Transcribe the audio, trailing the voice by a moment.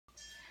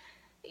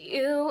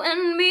You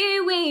and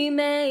me, we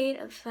made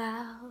a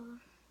vow,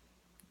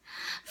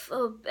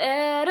 for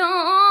better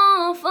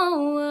or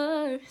for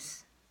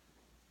worse.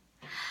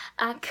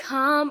 I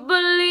can't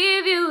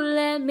believe you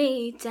let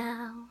me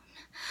down,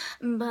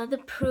 but the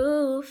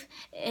proof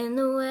in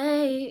the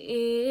way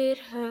it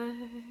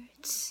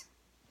hurts.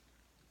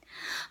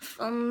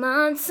 For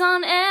months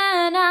on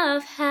end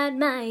I've had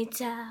my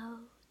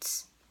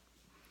doubts,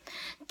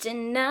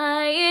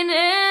 denying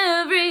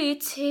every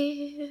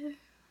tear.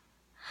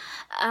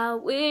 I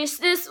wish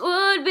this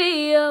would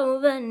be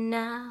over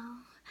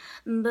now,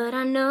 but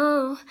I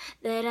know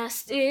that I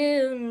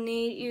still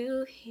need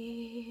you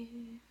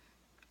here.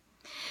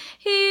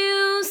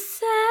 You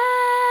say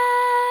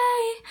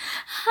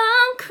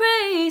I'm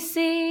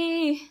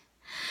crazy,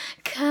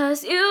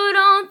 'cause you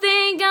don't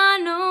think I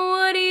know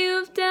what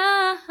you've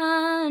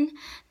done.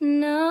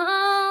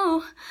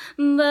 No,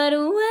 but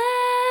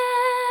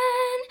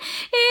when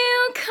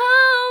you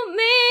call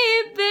me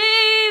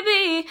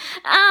baby,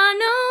 I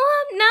know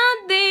I'm not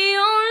the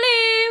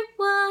only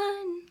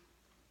one.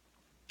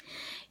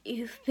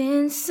 You've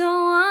been so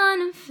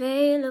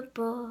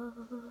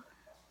unavailable.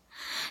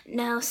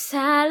 Now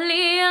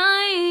sadly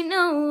I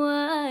know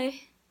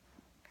why.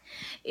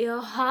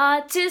 Your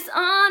heart is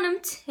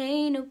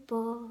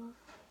unobtainable,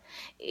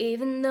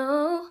 even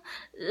though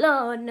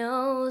Lord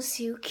knows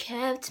you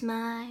kept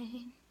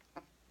mine.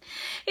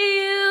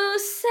 You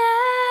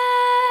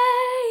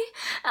say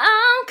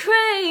I'm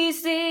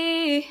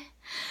crazy,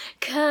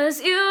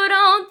 'cause you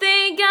don't think